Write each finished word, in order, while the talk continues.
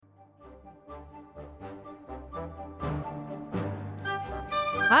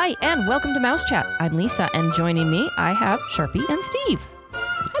Hi, and welcome to Mouse Chat. I'm Lisa, and joining me, I have Sharpie and Steve.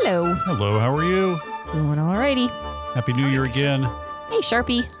 Hello. Hello, how are you? Doing alrighty. Happy New Year again. Hey,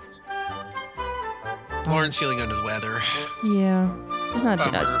 Sharpie. Lauren's feeling under the weather. Yeah. She's not.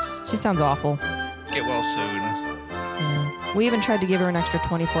 Bummer. She sounds awful. Get well soon. Yeah. We even tried to give her an extra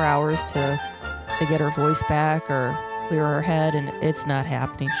 24 hours to get her voice back or clear her head, and it's not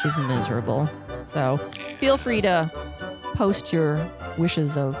happening. She's miserable. So feel free to post your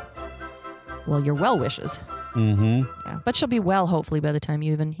wishes of, well, your well wishes. Mm-hmm. Yeah, but she'll be well, hopefully, by the time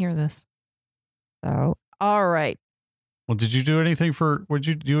you even hear this. So, all right. Well, did you do anything did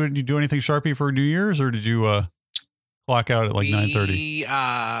you do anything Sharpie for New Year's, or did you clock out at like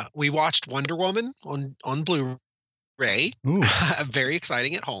 9:30? We watched Wonder Woman on Blu-ray. Very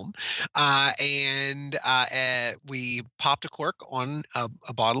exciting at home. And we popped a cork on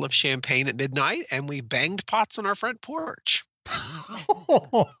a bottle of champagne at midnight, and we banged pots on our front porch.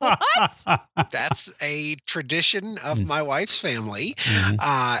 What? That's a tradition of my wife's family.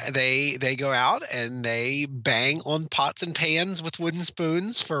 Mhm. They go out and they bang on pots and pans with wooden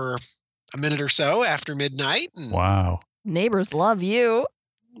spoons for a minute or so after midnight. And, Wow. Neighbors love you.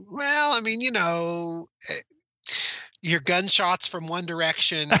 well, I mean, your gunshots from one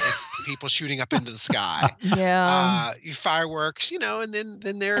direction and people shooting up into the sky. Yeah. Your fireworks, and then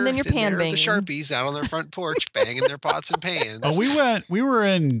they're And then you're pan the banging. Sharpies out on their front porch banging their pots and pans. Oh, we were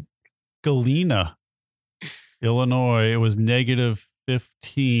in Galena, Illinois. It was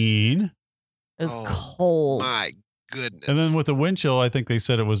 -15. It was Oh, cold. My goodness. And then with the wind chill, I think they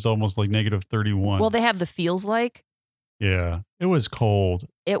said it was almost like -31. Well, they have the feels like. Yeah. It was cold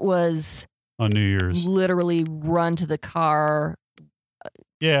It was on New Year's. literally run to the car.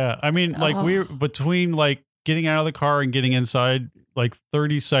 Yeah. I mean, like between like getting out of the car and getting inside, like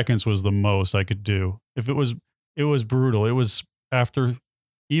 30 seconds was the most I could do. It was brutal. It was after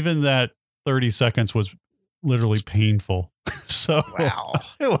even that 30 seconds was literally painful. So Wow.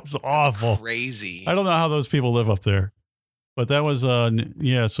 it was awful. Crazy. I don't know how those people live up there, but that was, so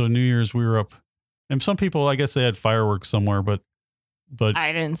New Year's we were up, and some people, I guess they had fireworks somewhere, but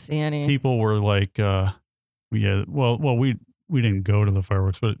I didn't see any. people were like, we didn't go to the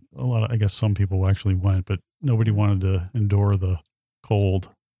fireworks, but I guess some people actually went, but nobody wanted to endure the cold.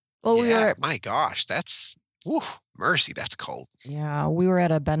 Well, Yeah, my gosh, that's mercy. That's cold. we were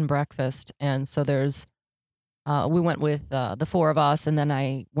at a bed and breakfast, and so there's, we went with the four of us, and then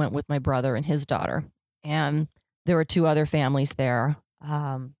I went with my brother and his daughter, and there were two other families there,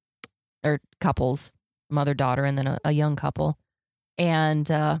 or couples, mother, daughter, and then a young couple, and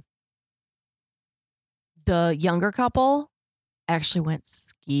the younger couple actually went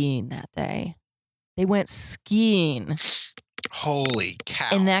skiing that day. They went skiing Holy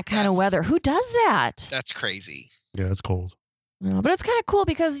cow. in that kind of weather. Who does that? That's crazy. Yeah, it's cold. No, but it's kind of cool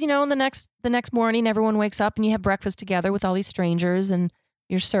because, the next morning, everyone wakes up and you have breakfast together with all these strangers and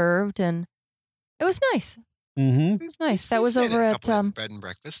you're served, and it was nice. Mm-hmm. It was nice. That We've was stayed over a at, couple of bed and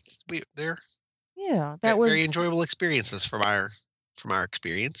breakfasts. They're that was very enjoyable experiences from our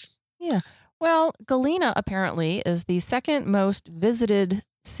experience. Yeah. Well, Galena apparently is the second most visited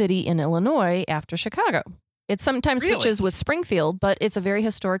city in Illinois after Chicago. It sometimes Really? switches with Springfield, but it's a very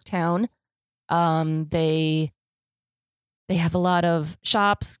historic town. They have a lot of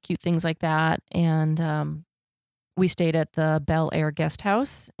shops, cute things like that, and we stayed at the Bel Air Guest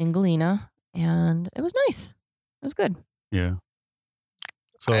House in Galena, and it was nice. It was good. Yeah.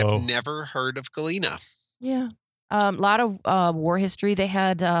 So I've never heard of Galena. Yeah. A lot of war history. They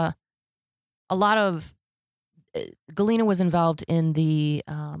had a lot of Galena was involved in the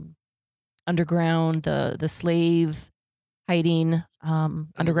underground, the slave hiding,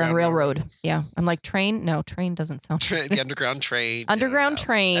 Underground Railroad. Yeah. I'm like, train? No, train doesn't sound right. The underground train. Underground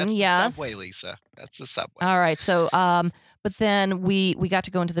train, That's yes. the subway, Lisa. That's the subway. All right. So, but then we got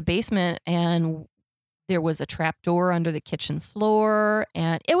to go into the basement, and there was a trap door under the kitchen floor,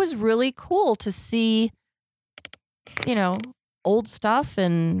 and it was really cool to see, old stuff,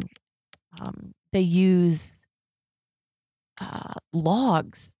 and they use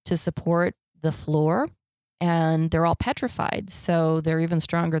logs to support the floor, and they're all petrified, so they're even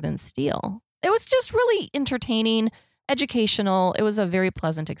stronger than steel. It was just really entertaining, educational. It was a very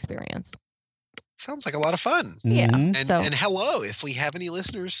pleasant experience. Sounds like a lot of fun. Yeah. Mhm. And hello, if we have any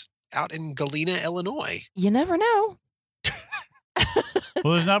listeners out in Galena, Illinois. You never know.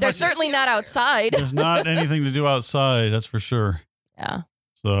 Well, there's not They're much. certainly not outside. There's not anything to do outside. That's for sure. Yeah.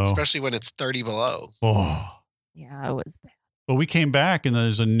 So, Especially when it's 30 below. Yeah, it was bad. But we came back, and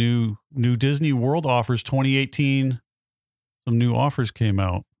there's a new Disney World offers 2018. Some new offers came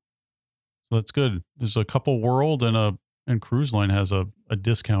out. So that's good. There's a couple World and Cruise Line has a a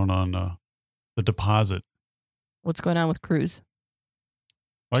discount on the deposit. What's going on with cruise?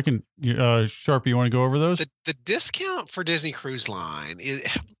 I can, Sharpie, you want to go over those? The discount for Disney Cruise Line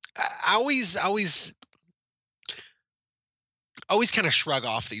is, I always kind of shrug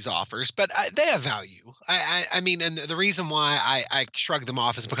off these offers, but they have value. I mean, and the reason why I shrug them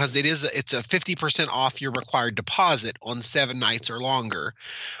off is because it's a 50% off your required deposit on 7 nights or longer.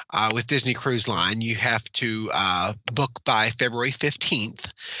 With Disney Cruise Line, you have to book by February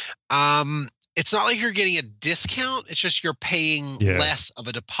 15th. It's not like you're getting a discount. It's just you're paying less of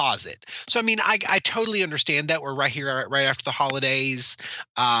a deposit. So, I mean, I totally understand that. We're right here, right after the holidays.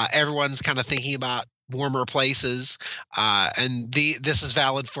 Everyone's kind of thinking about warmer places. And this is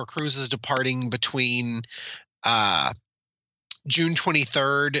valid for cruises departing between June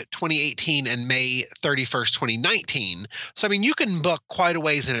 23rd, 2018 and May 31st, 2019. So, I mean, you can book quite a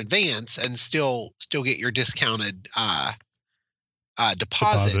ways in advance and still get your discounted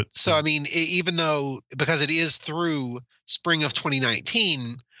deposit. So, I mean, even though, because it is through spring of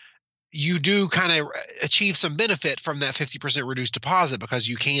 2019, you do kind of achieve some benefit from that 50% reduced deposit because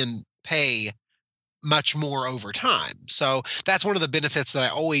you can pay much more over time. So that's one of the benefits that I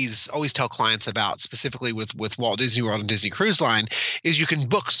always tell clients about, specifically with Walt Disney World and Disney Cruise Line, is you can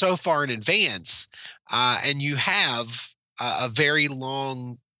book so far in advance, and you have a very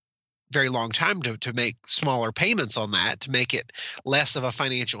long time to make smaller payments on that, to make it less of a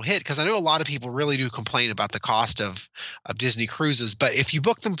financial hit. Because I know a lot of people really do complain about the cost of Disney cruises, but if you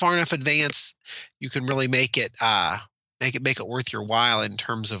book them far enough advance, you can really make it worth your while in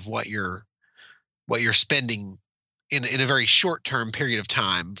terms of what you're spending in a very short term period of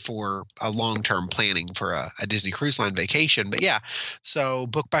time for a long term planning for a Disney Cruise Line vacation. But yeah, so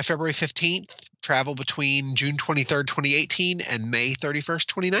book by February 15th, travel between June 23rd, 2018 and May 31st,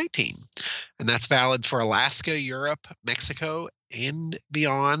 2019. And that's valid for Alaska, Europe, Mexico, and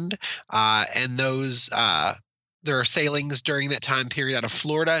beyond. And those, there are sailings during that time period out of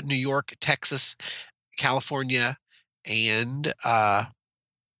Florida, New York, Texas, California, and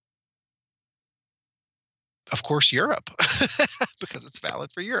of course, Europe, because it's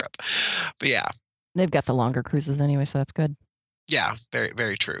valid for Europe. But yeah. They've got the longer cruises anyway, so that's good. Yeah, very,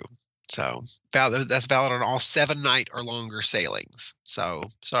 very true. So that's valid on all 7-night or longer sailings. So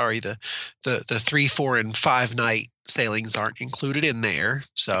sorry, the 3, 4, and 5-night sailings aren't included in there.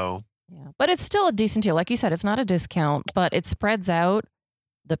 So yeah, but it's still a decent deal. Like you said, it's not a discount, but it spreads out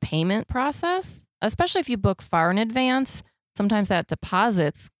the payment process, especially if you book far in advance. Sometimes that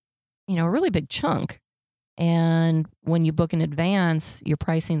deposit's, a really big chunk. And when you book in advance, your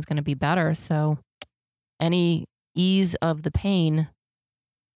pricing is going to be better. So any ease of the pain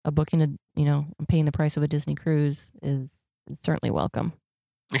of booking paying the price of a Disney cruise is certainly welcome.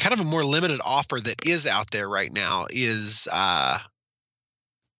 And kind of a more limited offer that is out there right now is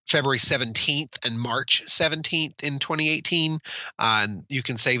February 17th and March 17th in 2018. And you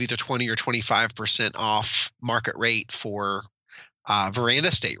can save either 20 or 25% off market rate for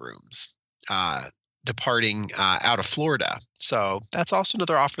veranda staterooms. Departing out of Florida. So that's also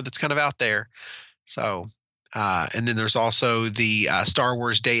another offer that's kind of out there. So, and then there's also the Star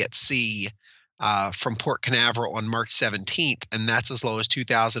Wars Day at Sea from Port Canaveral on March 17th, and that's as low as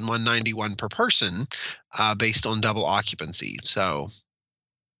 $2,191 per person based on double occupancy. So,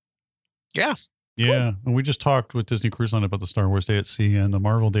 yeah. Yeah, and we just talked with Disney Cruise Line about the Star Wars Day at Sea and the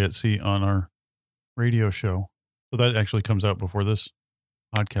Marvel Day at Sea on our radio show. So that actually comes out before this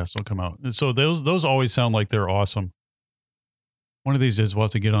podcast will come out. And so those always sound like they're awesome. One of these days we'll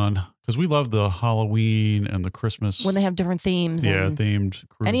have to get on, because we love the Halloween and the Christmas. When they have different themes. Yeah, themed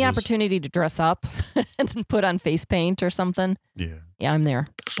cruises. Any opportunity to dress up and put on face paint or something. Yeah. Yeah, I'm there.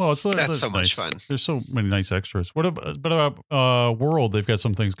 Well, that's so nice. Much fun. There's so many nice extras. What about World? They've got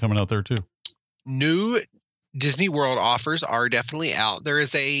some things coming out there too. New Disney World offers are definitely out. There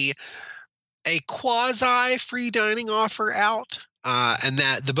is a quasi free dining offer out. And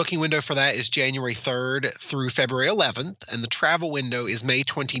that the booking window for that is January 3rd through February 11th, and the travel window is May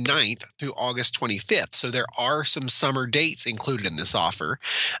 29th through August 25th. So there are some summer dates included in this offer.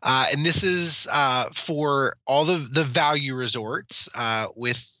 And this is for all the value resorts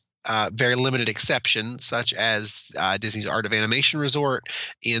with very limited exceptions, such as Disney's Art of Animation Resort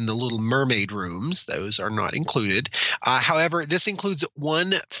and the Little Mermaid rooms. Those are not included. However, this includes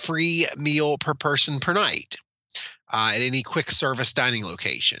 1 free meal per person per night. At any quick service dining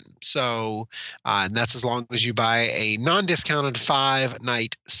location. So, and that's as long as you buy a non-discounted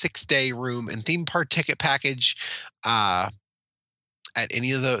 5-night, 6-day room and theme park ticket package. at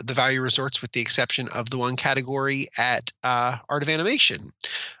any of the value resorts, with the exception of the one category at Art of Animation.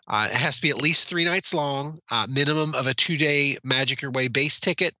 It has to be at least 3 nights long, minimum of a 2-day Magic Your Way base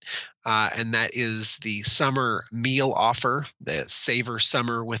ticket, and that is the summer meal offer. The Savor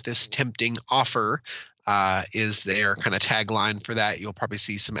Summer with this tempting offer is their kind of tagline for that. You'll probably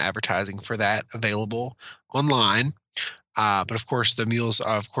see some advertising for that available online. But of course, the meals,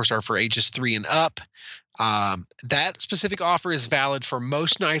 are for ages 3 and up. That specific offer is valid for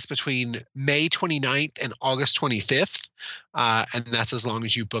most nights between May 29th and August 25th. And that's as long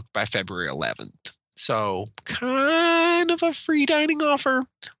as you book by February 11th. So kind of a free dining offer,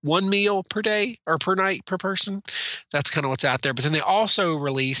 1 meal per day or per night per person. That's kind of what's out there. But then they also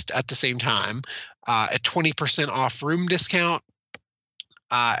released at the same time a 20% off room discount.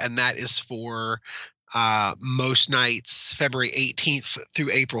 And that is for most nights February 18th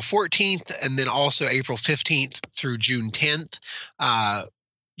through April 14th, and then also April 15th through June 10th.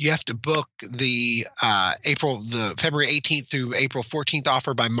 You have to book the February 18th through April 14th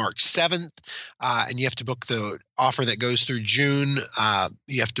offer by March 7th, and you have to book the offer that goes through June.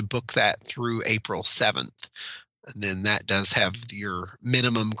 You have to book that through April 7th. And then that does have your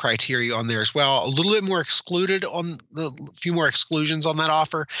minimum criteria on there as well. A little bit more excluded on a few more exclusions on that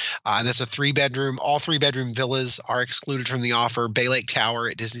offer. And that's a 3-bedroom. All 3-bedroom villas are excluded from the offer. Bay Lake Tower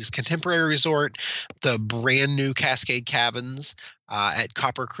at Disney's Contemporary Resort, the brand new Cascade Cabins at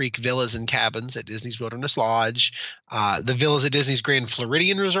Copper Creek Villas and Cabins at Disney's Wilderness Lodge, the villas at Disney's Grand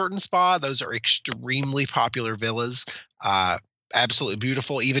Floridian Resort and Spa. Those are extremely popular villas. Absolutely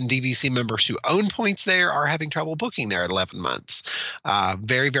beautiful. Even DVC members who own points there are having trouble booking there at 11 months.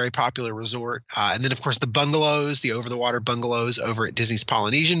 Very, very popular resort. And then, of course, the bungalows, the over-the-water bungalows over at Disney's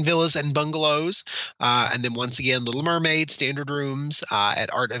Polynesian Villas and Bungalows. And then, once again, Little Mermaid standard rooms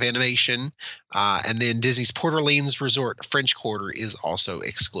at Art of Animation. And then Disney's Port Orleans Resort French Quarter is also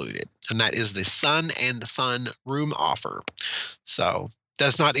excluded. And that is the Sun and Fun room offer. So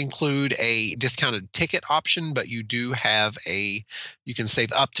does not include a discounted ticket option, but you do have you can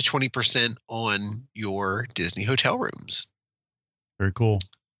save up to 20% on your Disney hotel rooms. Very cool.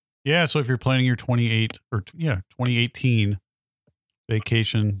 Yeah. So if you're planning your 2018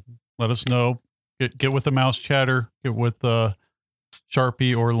 vacation, let us know. Get with the Mouse Chatter, get with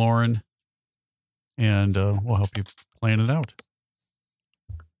Sharpie or Lauren, and we'll help you plan it out.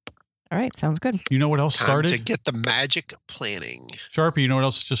 All right, sounds good. You know what else started? Time to get the magic planning. Sharpie, you know what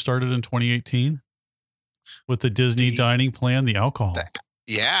else just started in 2018? With the Disney dining plan, the alcohol.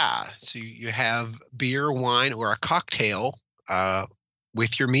 Yeah. So you have beer, wine, or a cocktail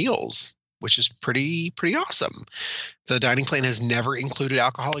with your meals, which is pretty awesome. The dining plan has never included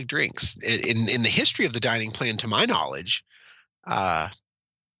alcoholic drinks. In the history of the dining plan, to my knowledge,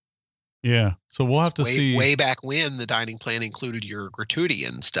 yeah. So we'll have to see. Way back when the dining plan included your gratuity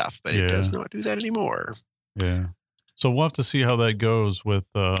and stuff, but it does not do that anymore. Yeah. So we'll have to see how that goes with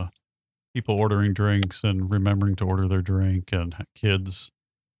people ordering drinks and remembering to order their drink, and kids,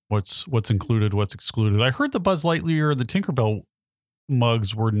 what's included, what's excluded. I heard the Buzz Lightyear, the Tinkerbell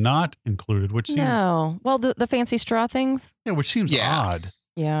mugs were not included, which seems... No. Well, the fancy straw things? Yeah, which seems odd.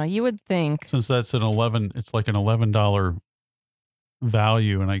 Yeah, you would think. Since that's it's like an $11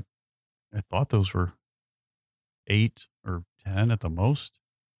 value, and I thought those were 8 or 10 at the most.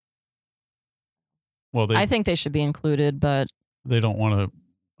 Well, I think they should be included, but they don't want to.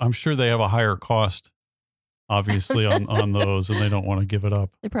 I'm sure they have a higher cost, obviously, on those, and they don't want to give it up.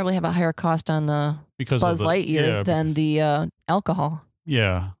 They probably have a higher cost on the Buzz Lightyear than the alcohol.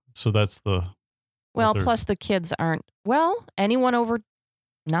 Yeah, so that's the. Well, plus the kids aren't. Well, anyone over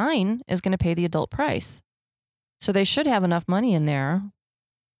 9 is going to pay the adult price, so they should have enough money in there.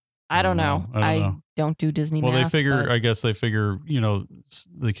 I don't know. I don't do Disney math. Well, I guess they figure,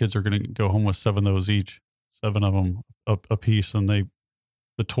 the kids are going to go home with 7 of those each, 7 of them a piece, and the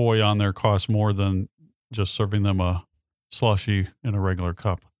toy on there costs more than just serving them a slushie in a regular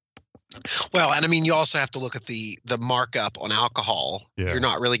cup. Well, and I mean, you also have to look at the markup on alcohol. Yeah. You're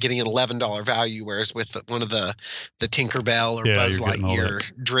not really getting an $11 value, whereas with one of the Tinkerbell or Buzz Lightyear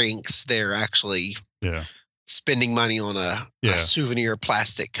drinks, they're actually spending money on a souvenir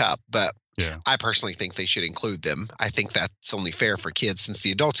plastic cup. But I personally think they should include them. I think that's only fair for kids. Since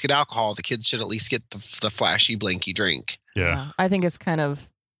the adults get alcohol, the kids should at least get the flashy, blinky drink. Yeah. I think it's kind of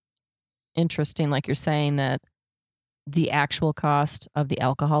interesting, like you're saying, that the actual cost of the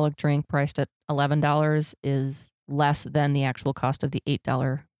alcoholic drink priced at $11 is less than the actual cost of the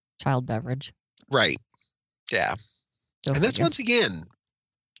 $8 child beverage. Right. Yeah. And that's once again,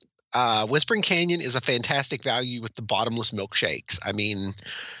 Whispering Canyon is a fantastic value with the bottomless milkshakes. I mean,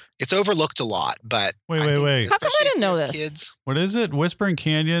 It's overlooked a lot, but wait. How come I didn't know this? Kids, what is it? Whispering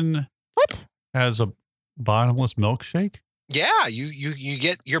Canyon What? has a bottomless milkshake? yeah, you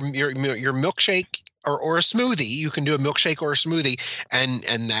get your milkshake or a smoothie. You can do a milkshake or a smoothie,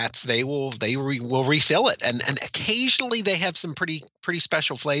 and that's will refill it. And occasionally they have some pretty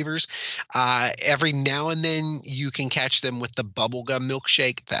special flavors. Every now and then you can catch them with the bubblegum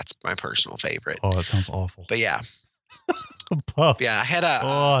milkshake. That's my personal favorite. Oh, that sounds awful. But yeah. Puff. Yeah, I had a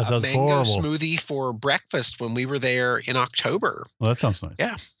mango horrible. smoothie for breakfast when we were there in October. Well, that sounds nice.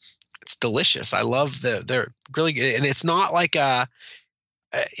 Yeah, it's delicious. I love they're really good, and it's not like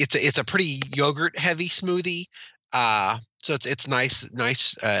it's a pretty yogurt heavy smoothie. So it's nice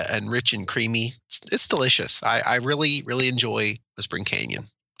and rich and creamy. It's delicious. I really enjoy Whispering Canyon.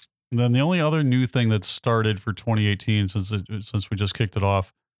 And then the only other new thing that's started for 2018 since we just kicked it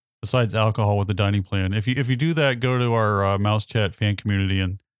off, besides alcohol with the dining plan, if you do that, go to our Mouse Chat fan community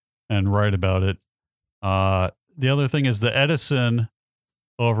and write about it. The other thing is the Edison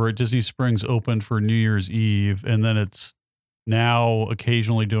over at Disney Springs opened for New Year's Eve, and then it's now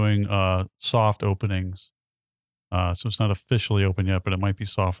occasionally doing soft openings. So it's not officially open yet, but it might be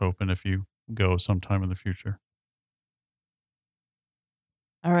soft open if you go sometime in the future.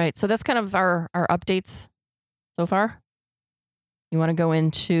 All right. So that's kind of our updates so far. You want to go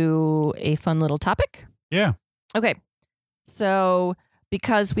into a fun little topic? Yeah. Okay. So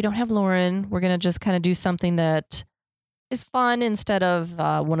because we don't have Lauren, we're going to just kind of do something that is fun instead of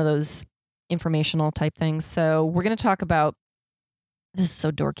one of those informational type things. So we're going to talk about, this is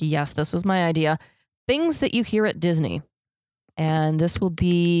so dorky. Yes, this was my idea. Things that you hear at Disney. And this will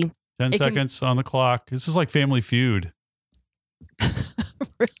be 10 seconds on the clock. This is like Family Feud.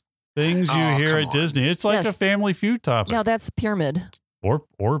 Things you hear at Disney. It's like a Family Feud topic. No, that's Pyramid. Or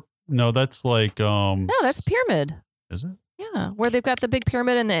no, that's like No, that's Pyramid. Is it? Yeah, where they've got the big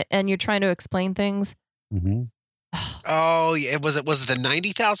pyramid and you're trying to explain things. Mm-hmm. Oh, yeah. Was it the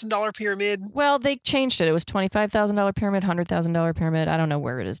 $90,000 pyramid? Well, they changed it. It was $25,000 pyramid, $100,000 pyramid. I don't know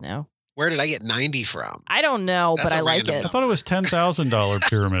where it is now. Where did I get 90 from? I don't know, but I like it. I thought it was $10,000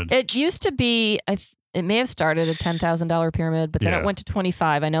 pyramid. It used to be. It may have started at $10,000 pyramid, but then it went to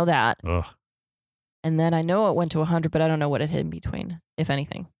 25. I know that. Ugh. And then I know it went to 100, but I don't know what it hit in between, if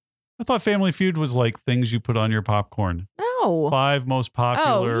anything. I thought Family Feud was like things you put on your popcorn. No. 5 most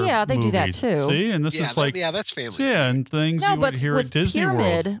popular. Oh, yeah, they do that too. See, and this is like that's Family Feud. Yeah, and things you would hear at Disney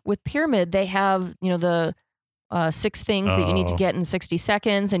World. With Pyramid, they have the 6 things that you need to get in 60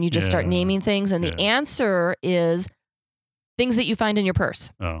 seconds, and you just start naming things, and the answer is things that you find in your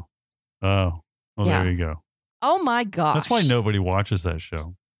purse. Oh. Well, there you go. Oh my gosh. That's why nobody watches that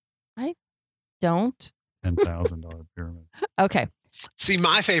show. I don't. $10,000 pyramid. Okay. See,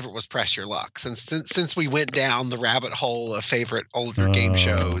 my favorite was Press Your Luck. Since we went down the rabbit hole of favorite older game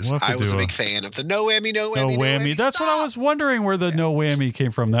shows, I was a big fan of the No Whammy, No Whammy, No Whammy. That's what I was wondering where the No Whammy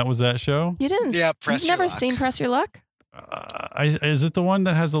came from. That was that show? You didn't? Yeah, Press Your Luck. You've never seen Press Your Luck? Is it the one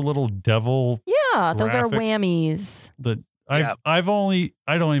that has a little devil? Yeah, those are whammies. I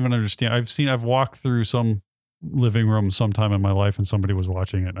don't even understand. I've walked through some living room sometime in my life and somebody was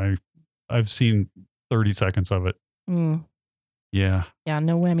watching it. I've seen 30 seconds of it. Mm. Yeah. Yeah,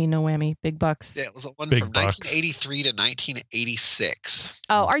 No Whammy, No Whammy. Big bucks. Yeah, it was a one Big from bucks. 1983 to 1986.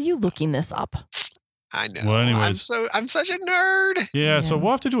 Oh, are you looking this up? I know. Well, anyways. I'm such a nerd. Yeah, so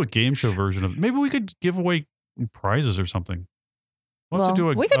we'll have to do a game show version of it. Maybe we could give away prizes or something. We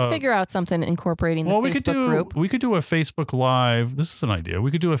could figure out something incorporating the Facebook group. We could do a Facebook Live. This is an idea.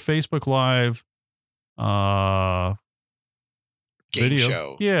 We could do a Facebook Live game video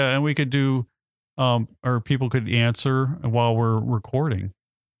show. Yeah, and we could do or people could answer while we're recording.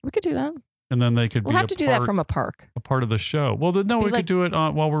 We could do that. And then they could We'll have to do that from a park. A part of the show. Well, we could do it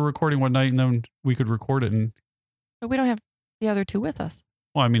while we're recording one night, and then we could record it. But we don't have the other 2 with us.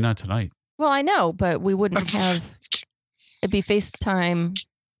 Well, I mean, not tonight. Well, I know, but we wouldn't have. It'd be FaceTime.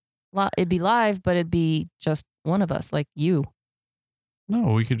 It'd be live, but it'd be just one of us, like you.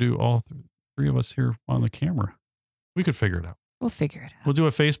 No, we could do all 3 of us here on the camera. We could figure it out. We'll figure it out. We'll do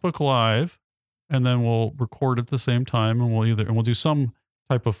a Facebook Live, and then we'll record at the same time, and we'll do some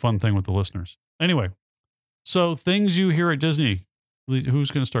type of fun thing with the listeners. Anyway, so things you hear at Disney. Who's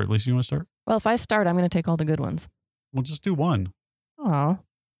going to start? Lisa, you want to start? Well, if I start, I'm going to take all the good ones. We'll just do one. Oh.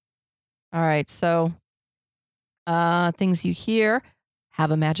 All right. So, things you hear.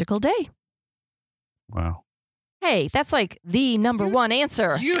 Have a magical day. Wow. Hey, that's like the number one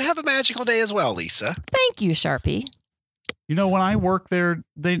answer. You have a magical day as well, Lisa. Thank you, Sharpie. You know, when I worked there,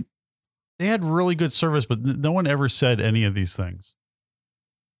 they had really good service, but no one ever said any of these things.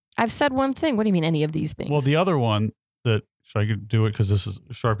 I've said one thing. What do you mean any of these things? Well, the other one that Should I do it? Because this is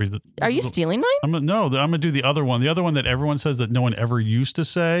Sharpie. Are you stealing mine? I'm gonna do the other one. The other one that everyone says that no one ever used to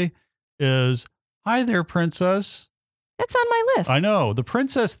say is, "Hi there, princess." That's on my list. I know the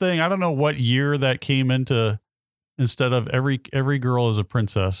princess thing. I don't know what year that came into. Instead of every girl is a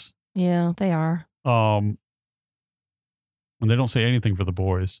princess. Yeah, they are. And they don't say anything for the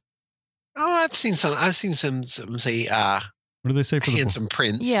boys. Oh, I've seen some say. What do they say for handsome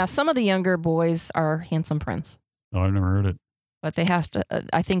prince? Yeah, some of the younger boys are handsome prince. Oh, I've never heard it. But they have to.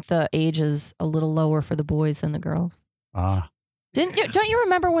 I think the age is a little lower for the boys than the girls. Ah. Don't you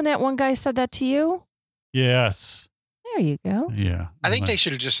remember when that one guy said that to you? Yes. There you go. Yeah. I think they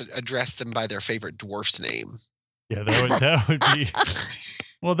should have just addressed them by their favorite dwarf's name. Yeah, that would be.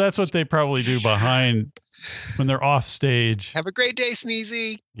 Well, that's what they probably do behind when they're off stage. Have a great day,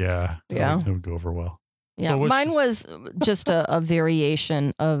 Sneezy. Yeah. It would go over well. Yeah, so mine was just a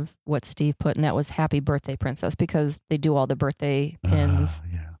variation of what Steve put, and that was "Happy Birthday, Princess," because they do all the birthday pins.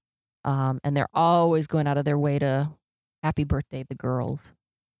 Yeah. And they're always going out of their way to "Happy Birthday" the girls.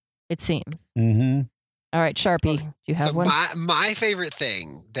 It seems. Mm-hmm. All right, Sharpie, do you have one? My favorite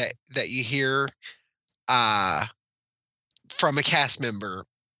thing that you hear from a cast member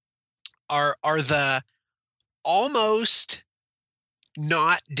are the almost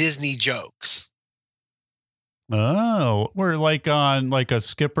not Disney jokes. Oh, we're like on like a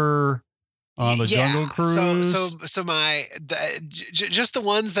Skipper on the Jungle Cruise. So just the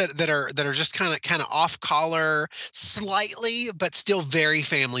ones that are just kind of off color slightly, but still very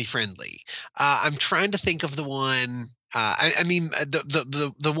family friendly. I'm trying to think of the one. I mean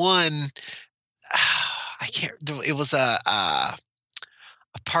the one. I can't. It was a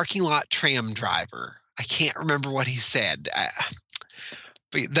parking lot tram driver. I can't remember what he said.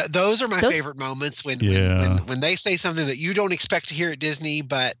 But those are my favorite moments when they say something that you don't expect to hear at Disney,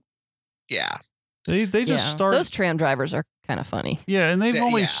 but yeah, they just start. Those tram drivers are kind of funny. Yeah, and they've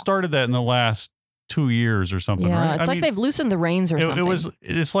only started that in the last 2 years or something. Yeah, right? It's like they've loosened the reins or something.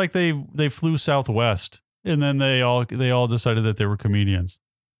 It's like they flew Southwest, and then they all decided that they were comedians.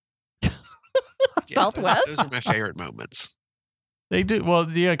 Southwest. Those are my favorite moments. They do well,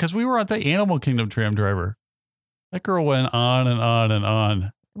 yeah, because we were at the Animal Kingdom tram driver. That girl went on and on and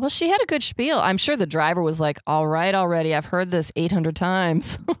on. Well, she had a good spiel. I'm sure the driver was like, "All right, already. I've heard this 800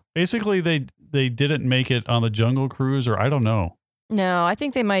 times." Basically, they didn't make it on the Jungle Cruise, or I don't know. No, I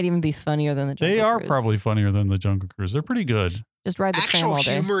think they might even be funnier than the Jungle Cruise. They are probably funnier than the Jungle Cruise. They're pretty good. Just ride the tram all day.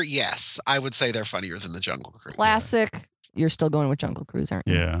 Actual humor, yes, I would say they're funnier than the Jungle Cruise. Classic. Yeah. You're still going with Jungle Cruise, aren't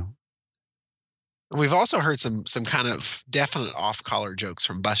you? Yeah. We've also heard some kind of definite off-collar jokes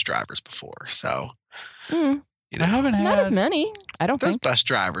from bus drivers before. So, I haven't had not as many. I don't think those bus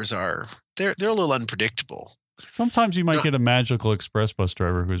drivers are they're a little unpredictable. Sometimes you might get a Magical Express bus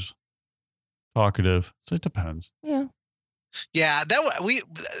driver who's talkative. So it depends. Yeah. Yeah,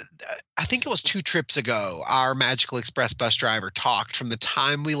 I think it was 2 trips ago, our Magical Express bus driver talked from the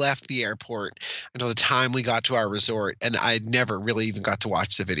time we left the airport until the time we got to our resort, and I never really even got to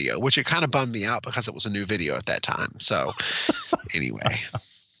watch the video, which it kind of bummed me out because it was a new video at that time. So anyway,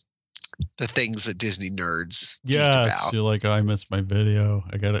 the things that Disney nerds geek about. You're like, oh, I missed my video.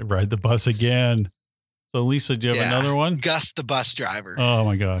 I got to ride the bus again. So Lisa, do you have another one? Gus the bus driver. Oh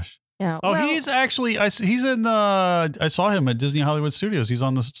my gosh. Yeah. Oh, he's actually, he's in the, I saw him at Disney Hollywood Studios. He's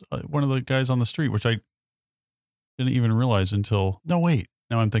on this, one of the guys on the street, which I didn't even realize until, no, wait,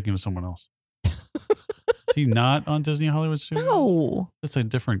 now I'm thinking of someone else. Is he not on Disney Hollywood Studios? No. That's a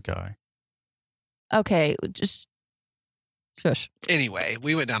different guy. Okay, just shush. Anyway,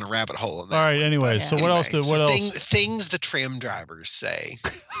 we went down a rabbit hole. All right, anyway, so what else? Things the tram drivers say.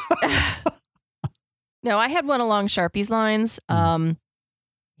 No, I had one along Sharpie's lines.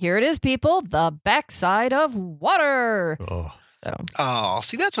 Here it is, people. The backside of water. Oh,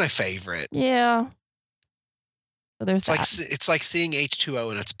 see, that's my favorite. Yeah. So there's it's like seeing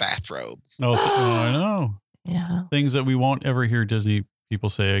H2O in its bathrobe. Oh, I know. Yeah. Things that we won't ever hear Disney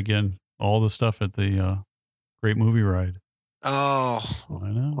people say again. All the stuff at the Great Movie Ride. Oh, I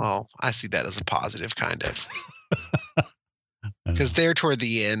know. Well, I see that as a positive, kind of. Because there toward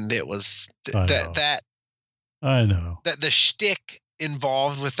the end, it was that. I know that the shtick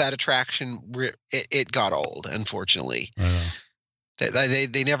involved with that attraction, it got old, unfortunately.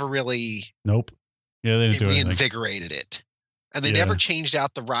 They never really Nope. Yeah, they didn't reinvigorated it. And they never changed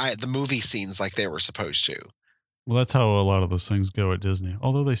out the movie scenes like they were supposed to. Well, that's how a lot of those things go at Disney.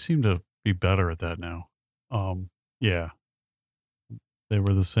 Although they seem to be better at that now. Yeah. They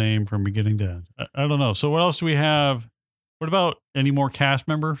were the same from beginning to end. I don't know. So what else do we have? What about any more cast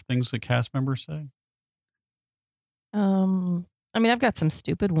member things that cast members say? I mean, I've got some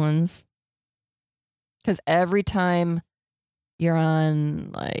stupid ones. Because every time You're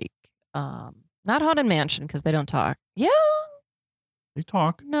on like not Haunted Mansion because they don't talk. Yeah. They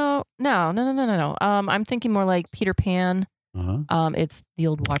talk. No. I'm thinking more like Peter Pan. It's the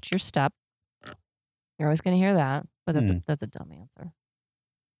old Watch Your Step. You're always going to hear that, but that's a dumb answer.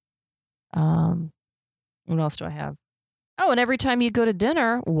 What else do I have? Oh, and every time you go to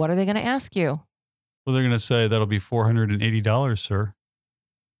dinner, what are they going to ask you? Well, they're going to say that'll be $480, sir.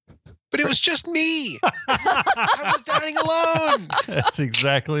 But it was just me. I was dining alone. That's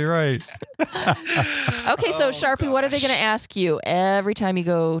exactly right. Okay, so Sharpie, what are they going to ask you every time you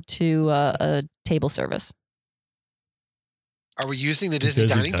go to a table service? Are we using the Disney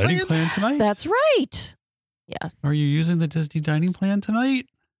dining plan tonight? That's right. Yes. Are you using the Disney dining plan tonight?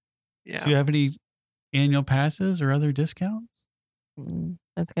 Yeah. Do you have any annual passes or other discounts?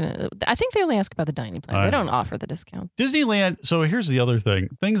 I think they only ask about the dining plan. They don't offer the discounts. Disneyland. So here's the other thing.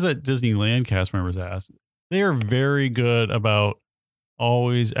 Things that Disneyland cast members ask. They are very good about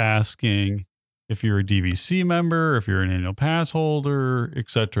always asking if you're a DVC member, if you're an annual pass holder, et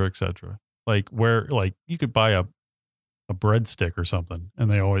cetera, et cetera. Like you could buy a breadstick or something, and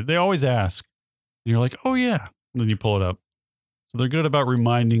they always ask. And you're like, oh yeah. And then you pull it up. So they're good about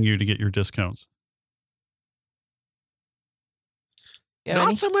reminding you to get your discounts.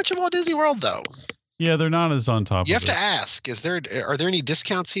 Not so much of Walt Disney World, though. Yeah, they're not as on top of it. You have to ask, are there any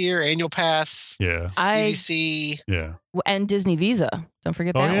discounts here? Annual pass? Yeah. DVC? Yeah. And Disney Visa. Don't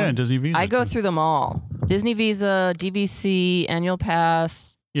forget that one. Oh, yeah, and Disney Visa. I go through them all. Disney Visa, DVC, annual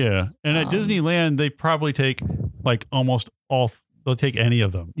pass. Yeah. And at Disneyland, they probably take like almost all, they'll take any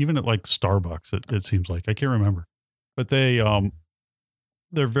of them. Even at like Starbucks, it seems like. I can't remember. But they're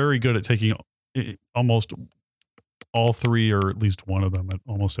very good at taking almost all three or at least one of them at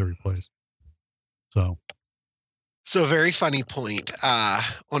almost every place. So a very funny point.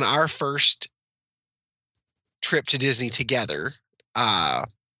 On our first trip to Disney together,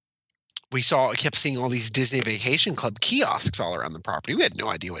 we kept seeing all these Disney Vacation Club kiosks all around the property. We had no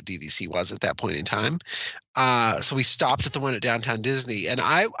idea what DVC was at that point in time. So we stopped at the one at Downtown Disney, and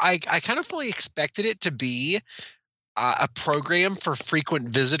I kind of fully expected it to be a program for frequent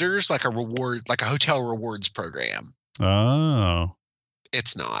visitors, like a hotel rewards program. Oh,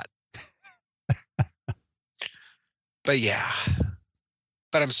 it's not. But yeah,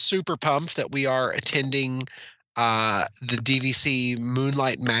 but I'm super pumped that we are attending the DVC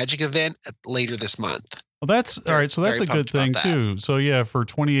Moonlight Magic event later this month. Well, that's all right. So that's a good thing too. So yeah, for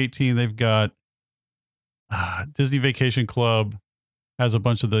 2018, they've got Disney Vacation Club has a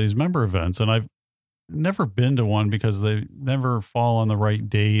bunch of these member events, and I've never been to one because they never fall on the right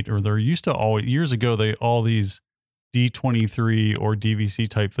date, or they're used to always years ago. All these D23 or DVC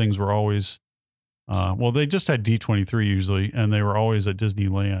type things were always. They just had D23 usually, and they were always at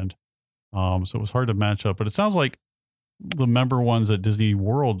Disneyland. So it was hard to match up, but it sounds like the member ones at Disney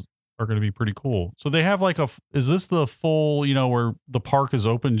World are going to be pretty cool. So they have is this the full, where the park is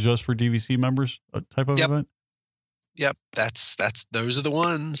open just for DVC members type of event? Yep. Those are the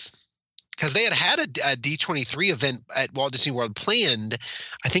ones. Because they had a D23 event at Walt Disney World planned.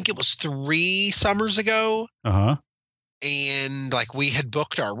 I think it was 3 summers ago. Uh-huh. And we had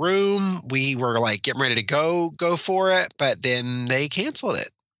booked our room, we were getting ready to go for it, but then they canceled it.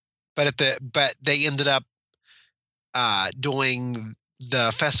 But they ended up doing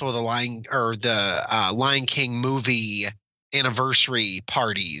the Festival of the Lion or the Lion King movie anniversary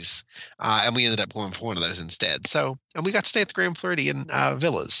parties, and we ended up going for one of those instead. So, and we got to stay at the Grand Floridian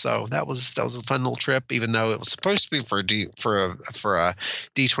Villas. So that was a fun little trip, even though it was supposed to be for a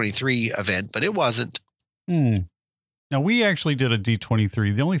D23 event, but it wasn't. Now, we actually did a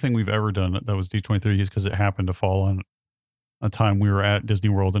D23. The only thing we've ever done that was D23 is because it happened to fall on a time we were at Disney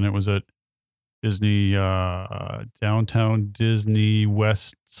World, and it was at Disney, Downtown Disney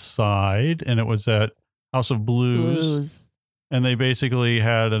West Side, and it was at House of Blues. And they basically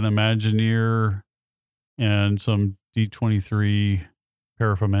had an Imagineer and some D23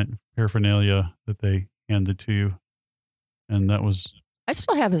 paraphernalia that they handed to you. And that was... I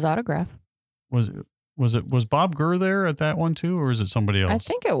still have his autograph. Was Bob Gurr there at that one too, or is it somebody else? I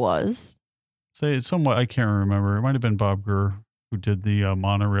think it was. Say it's somewhat. I can't remember. It might have been Bob Gurr who did the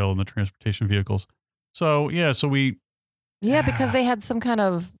monorail and the transportation vehicles. So yeah, because they had some kind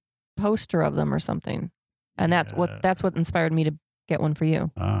of poster of them or something, and that's what inspired me to get one for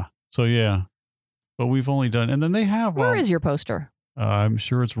you. So yeah, but we've only done, and then they have. Where is your poster? I'm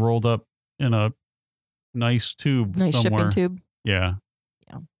sure it's rolled up in a nice tube, somewhere. Shipping tube. Yeah.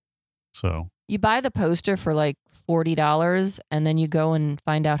 Yeah. So. You buy the poster for $40, and then you go and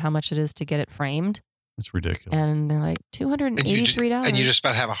find out how much it is to get it framed. It's ridiculous. And they're like $283. And you just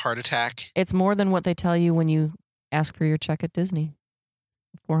about have a heart attack. It's more than what they tell you when you ask for your check at Disney.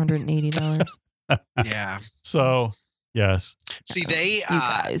 $480. Yeah. So, yes. See, they You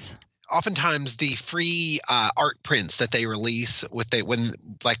guys. oftentimes the free art prints that they release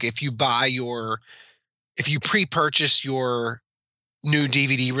if you pre-purchase your new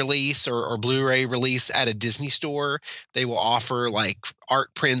DVD release or Blu-ray release at a Disney store, they will offer like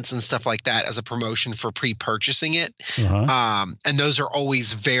art prints and stuff like that as a promotion for pre-purchasing it. And those are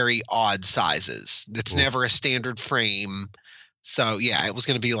always very odd sizes. It's never a standard frame. So yeah, it was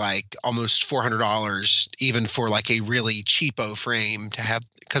going to be like almost $400 even for like a really cheapo frame to have,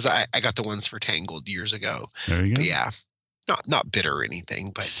 because I got the ones for Tangled years ago. There you go. But yeah, not bitter or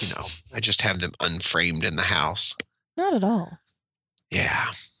anything, but I just have them unframed in the house. Not at all. Yeah.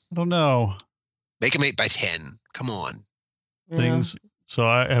 I don't know. Make them 8x10. Come on. Things. So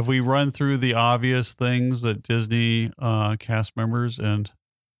have we run through the obvious things that Disney cast members and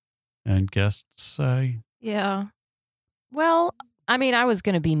guests say? Yeah. Well, I mean, I was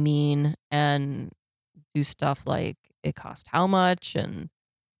going to be mean and do stuff like it cost how much and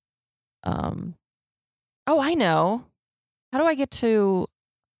oh, I know. How do I get to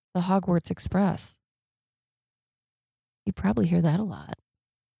the Hogwarts Express? You probably hear that a lot.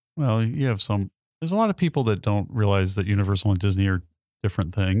 Well, you have there's a lot of people that don't realize that Universal and Disney are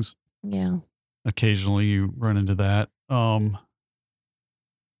different things. Yeah. Occasionally you run into that.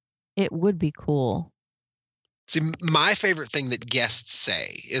 It would be cool. See, my favorite thing that guests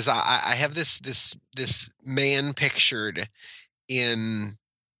say is I have this man pictured in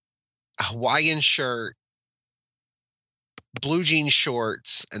a Hawaiian shirt, blue jean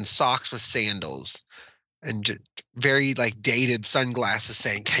shorts, and socks with sandals, and very like dated sunglasses,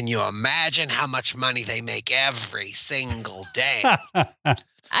 saying, "Can you imagine how much money they make every single day?"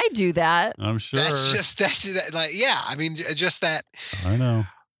 I do that. I'm sure. That's like, yeah. I mean, just that. I know.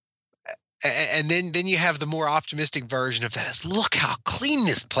 And then you have the more optimistic version of that is, look how clean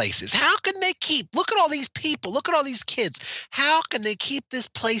this place is. How can they look at all these people, look at all these kids. How can they keep this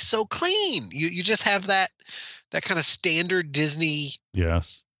place so clean? You just have that kind of standard Disney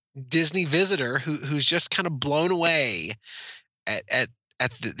visitor who's just kind of blown away at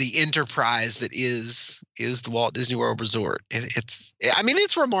the enterprise that is the Walt Disney World Resort. It's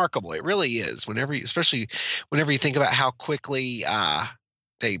remarkable. It really is. Especially whenever you think about how quickly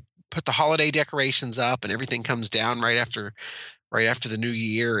they put the holiday decorations up and everything comes down right after the new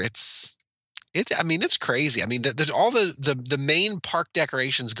year. It's crazy. I mean, all the main park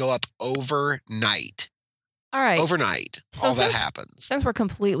decorations go up overnight. All right. Overnight. So all that happens. Since we're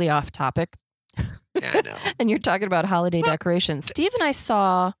completely off topic. Yeah, I know. And you're talking about holiday decorations. Steve and I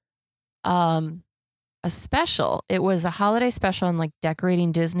saw a special. It was a holiday special on like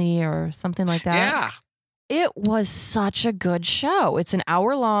Decorating Disney or something like that. Yeah. It was such a good show. It's an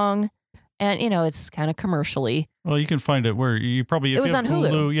hour long and, it's kind of commercially. Well, you can find it where you probably... It was on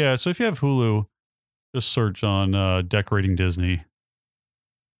Hulu. Yeah, so if you have Hulu, just search on Decorating Disney.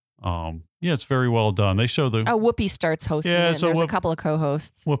 Yeah, it's very well done. They show the... Whoopi starts hosting it. So there's a couple of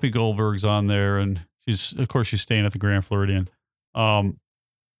co-hosts. Whoopi Goldberg's on there, and she's staying at the Grand Floridian. And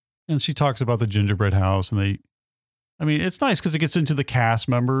she talks about the gingerbread house, and it's nice because it gets into the cast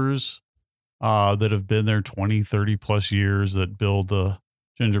members that have been there 20, 30 plus years that build the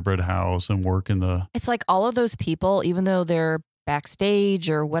gingerbread house and work in the... It's like all of those people, even though they're backstage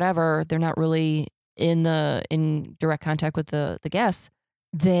or whatever, they're not really in direct contact with the guests.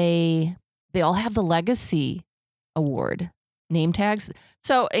 They all have the Legacy Award name tags.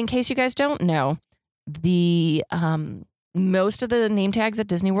 So in case you guys don't know, the most of the name tags at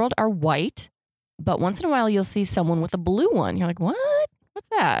Disney World are white, but once in a while you'll see someone with a blue one. You're like, what? What's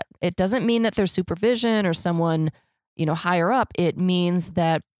that? It doesn't mean that there's supervision or someone, higher up. It means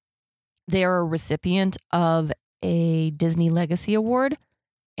that they're a recipient of a Disney Legacy Award.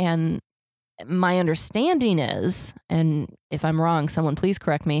 And my understanding is, and if I'm wrong, someone please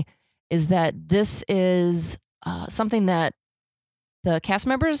correct me, is that this is something that the cast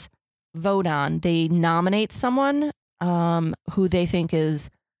members vote on. They nominate someone who they think has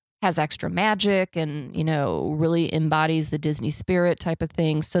extra magic and, really embodies the Disney spirit type of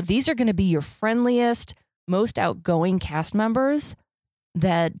thing. So these are going to be your friendliest, most outgoing cast members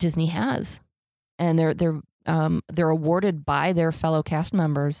that Disney has. And they're awarded by their fellow cast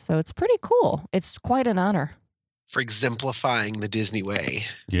members. So it's pretty cool. It's quite an honor. For exemplifying the Disney way.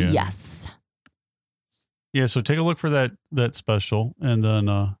 Yeah. Yes. Yeah, so take a look for that special, and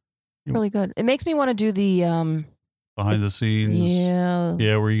then really good. It makes me want to do the behind the scenes. Yeah.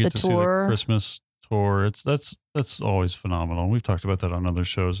 Yeah, where you get to tour. see the Christmas tour. That's always phenomenal. We've talked about that on other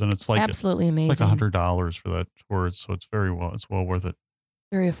shows, and it's like absolutely amazing. It's like $100 for that tour, so it's well worth it.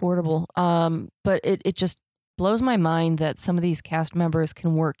 Very affordable. But it just blows my mind that some of these cast members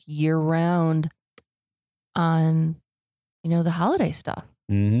can work year round on, the holiday stuff.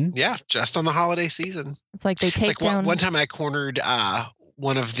 Mm-hmm. Yeah, just on the holiday season. It's like they take down. One time I cornered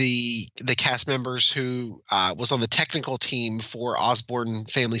one of the cast members who was on the technical team for Osborne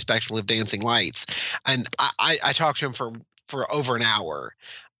Family Spectacle of Dancing Lights, and I talked to him for over an hour,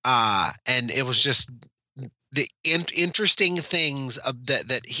 and it was just the interesting things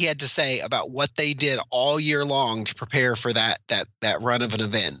that he had to say about what they did all year long to prepare for that run of an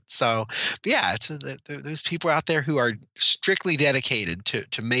event. So, yeah, there's people out there who are strictly dedicated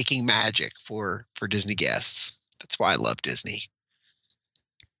to making magic for Disney guests. That's why I love Disney.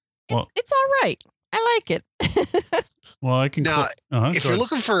 It's all right. I like it. Well, I can. Now, if you're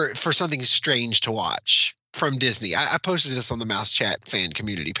looking for something strange to watch from Disney, I posted this on the Mouse Chat fan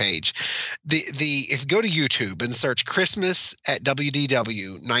community page. If you go to YouTube and search Christmas at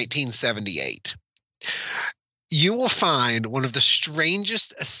WDW 1978, you will find one of the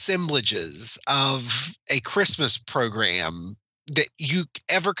strangest assemblages of a Christmas program that you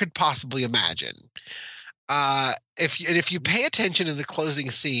ever could possibly imagine. If you pay attention in the closing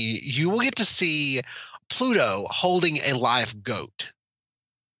scene, you will get to see Pluto holding a live goat.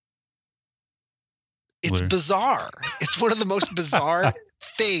 It's bizarre. It's one of the most bizarre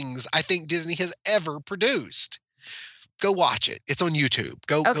things I think Disney has ever produced. Go watch it. It's on YouTube.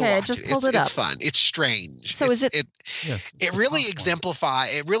 Go watch I just pulled it up. It's fun. It's strange. So it really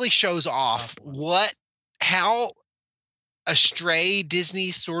it really shows off how astray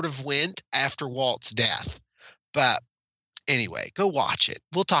Disney sort of went after Walt's death. But anyway, go watch it.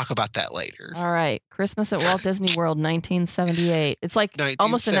 We'll talk about that later. All right. Christmas at Walt Disney World, 1978. It's like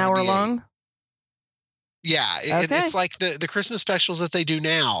almost an hour long. Yeah, it's like the Christmas specials that they do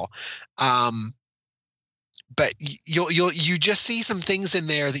now. But you just see some things in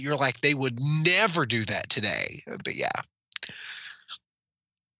there that you're like, they would never do that today. But yeah,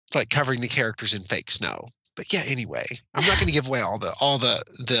 it's like covering the characters in fake snow. But yeah, anyway, I'm not going to give away all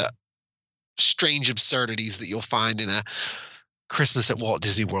the strange absurdities that you'll find in a Christmas at Walt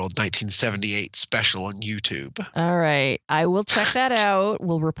Disney World 1978 special on YouTube. All right, I will check that out.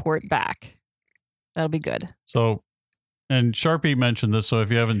 We'll report back. That'll be good. So, and Sharpie mentioned this, so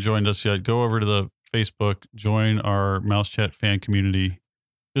if you haven't joined us yet, go over to the Facebook, join our Mouse Chat fan community.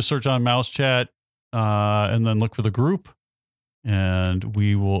 Just search on Mouse Chat and then look for the group, and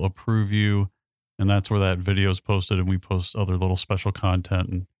we will approve you. And that's where that video is posted, and we post other little special content.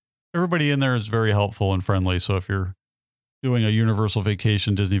 And everybody in there is very helpful and friendly. So if you're doing a Universal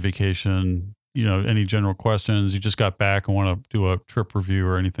vacation, Disney vacation, any general questions, you just got back and want to do a trip review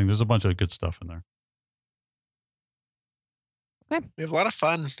or anything, there's a bunch of good stuff in there. Okay. We have a lot of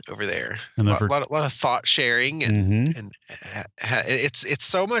fun over there. And a lot of thought sharing, and it's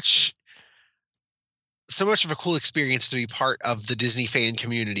so much of a cool experience to be part of the Disney fan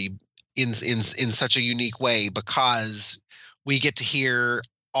community in such a unique way, because we get to hear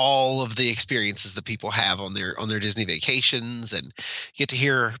all of the experiences that people have on their Disney vacations, and get to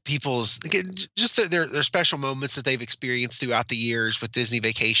hear just their special moments that they've experienced throughout the years with Disney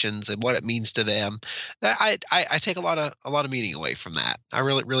vacations and what it means to them. I take a lot of meaning away from that. I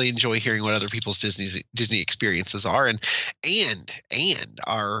really enjoy hearing what other people's Disney experiences are, and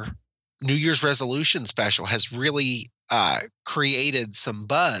our New Year's resolution special has really created some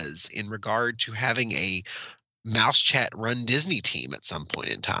buzz in regard to having a Mouse Chat Run Disney team at some point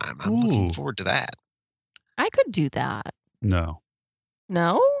in time. I'm looking forward to that. I could do that. No?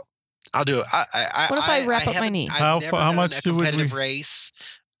 I'll do it. What if I wrap up my knee? How much do we competitive race?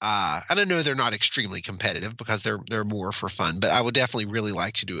 And I know they're not extremely competitive because they're more for fun, but I would definitely really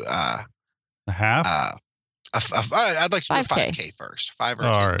like to do a half. I'd like to do a 5K. 5K first. 5 or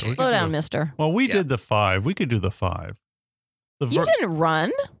 10. All right, slow down, mister. Well, we did the 5. We could do the 5. You didn't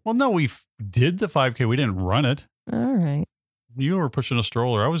run. Well, no, we did the 5K. We didn't run it. All right. You were pushing a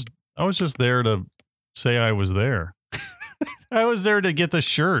stroller. I was just there to say I was there. I was there to get the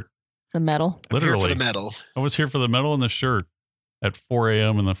shirt. The medal. Literally. Here for the medal. I was here for the medal and the shirt at 4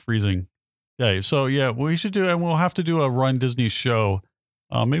 a.m. in the freezing day. So yeah, we should do, and we'll have to do a Run Disney show.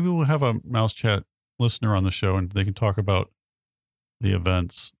 Maybe we'll have a Mouse Chat listener on the show, and they can talk about the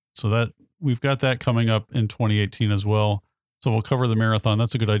events. So that we've got that coming up in 2018 as well. So we'll cover the marathon.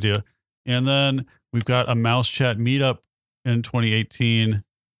 That's a good idea. And then we've got a Mouse Chat meetup in 2018. And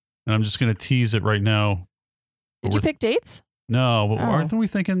I'm just going to tease it right now. Did you pick dates? No, but aren't we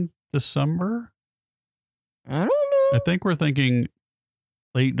thinking December? I don't know. I think we're thinking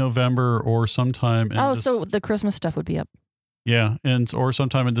late November or sometime. So the Christmas stuff would be up. Yeah. Or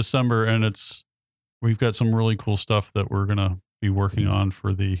sometime in December. And we've got some really cool stuff that we're going to be working on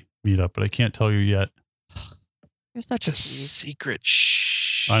for the meetup, but I can't tell you yet. You're such It's a secret.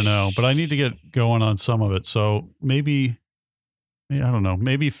 Shh. I know, but I need to get going on some of it. So maybe I don't know.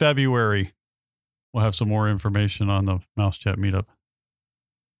 Maybe February we'll have some more information on the Mouse Chat meetup.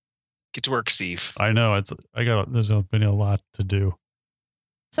 Get to work, Steve. I know there's been a lot to do.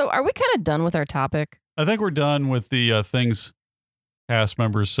 So are we kind of done with our topic? I think we're done with the things cast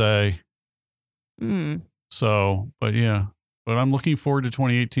members say. So, but I'm looking forward to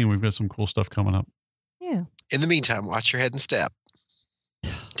 2018. We've got some cool stuff coming up. Yeah. In the meantime, watch your head and step.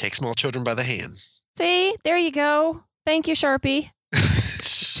 Take small children by the hand. See, there you go. Thank you, Sharpie.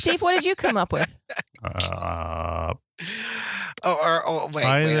 Steve, what did you come up with? Wait,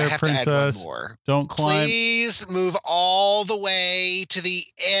 hi there, I have princess. to add one more. Don't climb. Please move all the way to the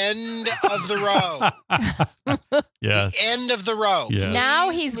end of the row. Yes. The end of the row. Yes. Now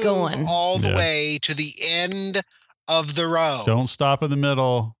he's move going. all the way to the end of the row. Don't stop in the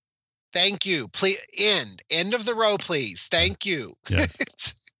middle. Thank you. Please, end of the row, please. Thank you.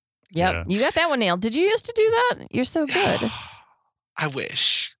 Yes. Yep. Yeah. You got that one nailed. Did you used to do that? You're so good. I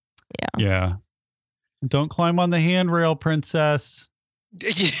wish. Yeah. Don't climb on the handrail, princess.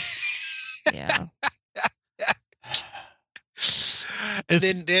 Yeah. And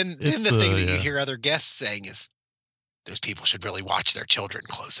then the thing that you yeah. hear other guests saying is, those people should really watch their children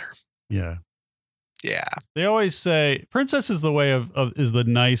closer. Yeah. Yeah. They always say princess is the way is the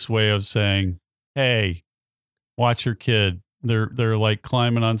nice way of saying, hey, watch your kid. They're like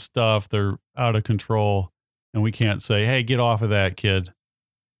climbing on stuff. They're out of control. And we can't say, hey, get off of that, kid.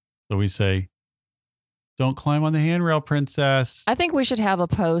 So we say, don't climb on the handrail, princess. I think we should have a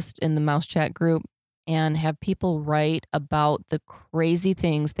post in the Mouse Chat group and have people write about the crazy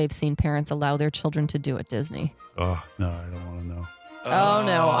things they've seen parents allow their children to do at Disney. Oh, no, I don't want to know. Oh,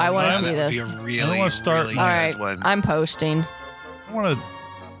 no, I wanna see that this. would be a I really, wanna start- really All good right, one. I'm posting. I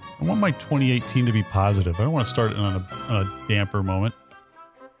want my 2018 to be positive. I don't want to start it on a damper moment.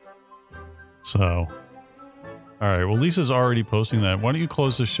 So, all right. Well, Lisa's already posting that. Why don't you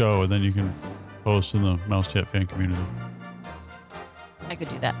close the show and then you can post in the Mouse Chat fan community. I could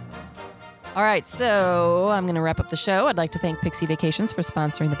do that. All right, so I'm going to wrap up the show. I'd like to thank Pixie Vacations for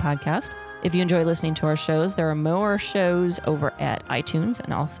sponsoring the podcast. If you enjoy listening to our shows, there are more shows over at iTunes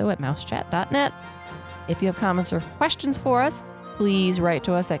and also at mousechat.net. If you have comments or questions for us, please write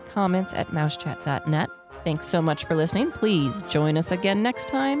to us at comments@mousechat.net. Thanks so much for listening. Please join us again next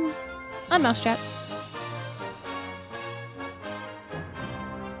time on Mouse Chat.